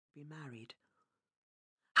be married.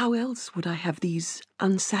 How else would I have these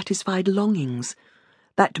unsatisfied longings,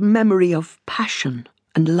 that memory of passion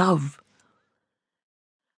and love?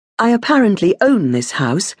 I apparently own this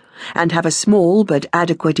house and have a small but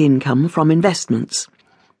adequate income from investments.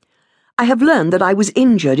 I have learned that I was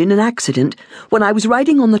injured in an accident when I was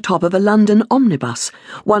riding on the top of a London omnibus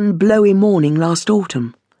one blowy morning last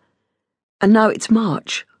autumn. And now it's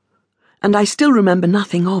March, and I still remember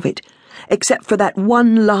nothing of it, except for that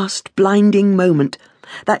one last blinding moment,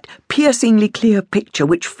 that piercingly clear picture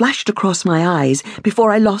which flashed across my eyes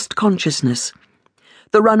before I lost consciousness.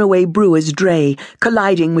 The runaway brewer's dray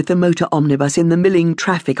colliding with the motor omnibus in the milling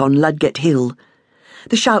traffic on Ludgate Hill.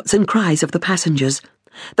 The shouts and cries of the passengers.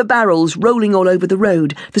 The barrels rolling all over the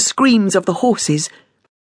road. The screams of the horses.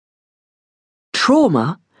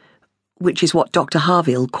 Trauma, which is what Dr.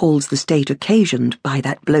 Harville calls the state occasioned by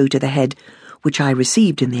that blow to the head which I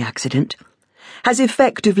received in the accident, has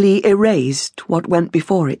effectively erased what went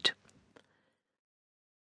before it.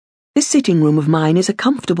 This sitting room of mine is a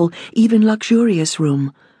comfortable, even luxurious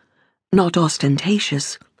room, not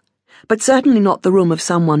ostentatious, but certainly not the room of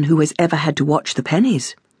someone who has ever had to watch the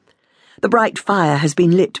pennies. The bright fire has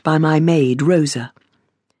been lit by my maid, Rosa.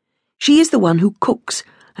 She is the one who cooks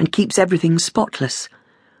and keeps everything spotless,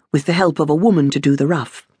 with the help of a woman to do the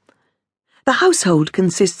rough. The household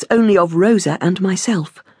consists only of Rosa and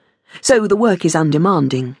myself, so the work is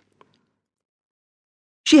undemanding.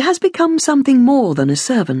 She has become something more than a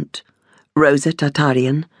servant, Rosa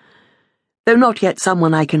Tartarian, though not yet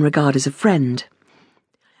someone I can regard as a friend.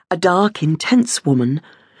 A dark, intense woman,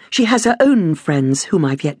 she has her own friends whom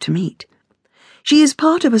I've yet to meet. She is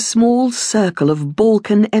part of a small circle of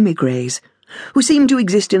Balkan émigrés, who seem to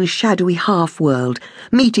exist in a shadowy half-world,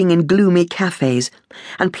 meeting in gloomy cafes,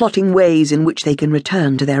 and plotting ways in which they can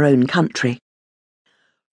return to their own country.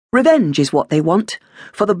 Revenge is what they want,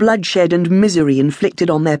 for the bloodshed and misery inflicted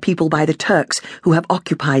on their people by the Turks who have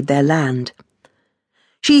occupied their land.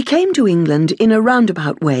 She came to England in a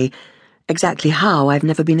roundabout way, exactly how I've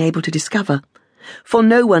never been able to discover, for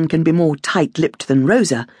no one can be more tight-lipped than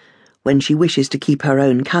Rosa when she wishes to keep her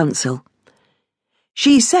own counsel.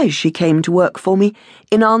 She says she came to work for me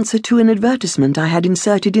in answer to an advertisement I had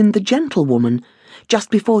inserted in The Gentlewoman just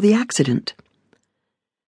before the accident.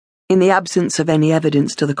 In the absence of any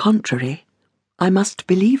evidence to the contrary, I must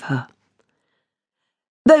believe her.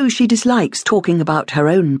 Though she dislikes talking about her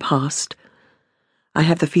own past, I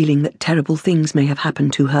have the feeling that terrible things may have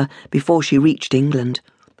happened to her before she reached England.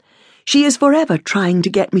 She is forever trying to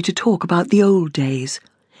get me to talk about the old days,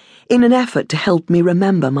 in an effort to help me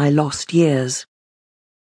remember my lost years.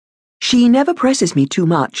 She never presses me too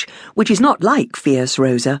much, which is not like fierce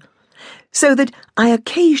Rosa, so that I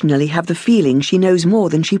occasionally have the feeling she knows more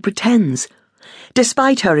than she pretends,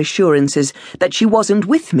 despite her assurances that she wasn't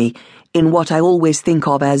with me in what I always think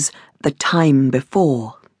of as the time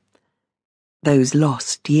before. Those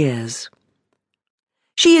lost years.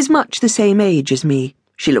 She is much the same age as me.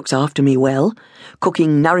 She looks after me well,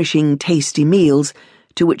 cooking nourishing, tasty meals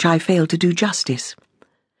to which I fail to do justice.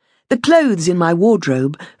 The clothes in my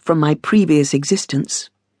wardrobe from my previous existence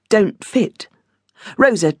don't fit.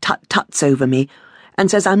 Rosa tut-tuts over me and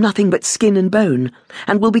says I'm nothing but skin and bone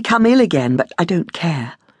and will become ill again, but I don't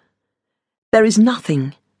care. There is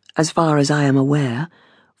nothing, as far as I am aware,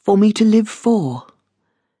 for me to live for.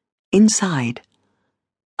 Inside,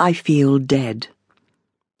 I feel dead.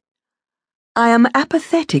 I am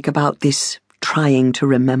apathetic about this trying to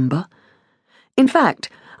remember. In fact,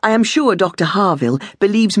 I am sure Dr. Harville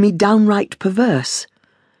believes me downright perverse,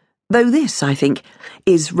 though this, I think,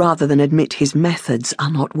 is rather than admit his methods are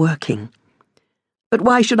not working. But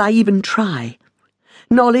why should I even try?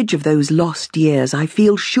 Knowledge of those lost years, I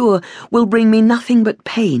feel sure, will bring me nothing but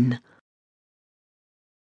pain.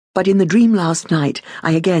 But in the dream last night,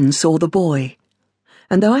 I again saw the boy,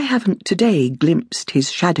 and though I haven't today glimpsed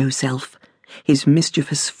his shadow self, his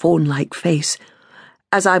mischievous fawn-like face,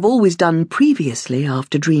 as I've always done previously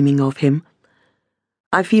after dreaming of him,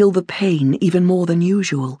 I feel the pain even more than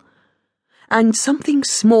usual, and something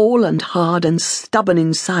small and hard and stubborn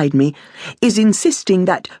inside me is insisting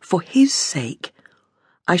that, for his sake,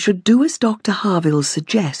 I should do as Dr. Harville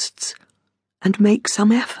suggests and make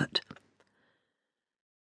some effort.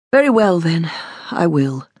 Very well, then, I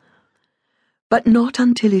will. But not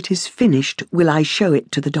until it is finished will I show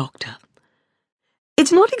it to the doctor.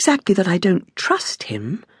 It's not exactly that I don't trust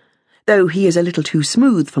him, though he is a little too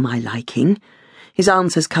smooth for my liking. His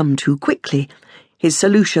answers come too quickly, his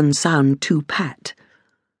solutions sound too pat.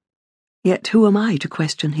 Yet who am I to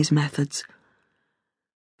question his methods?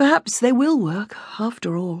 Perhaps they will work,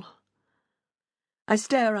 after all. I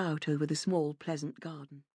stare out over the small, pleasant garden.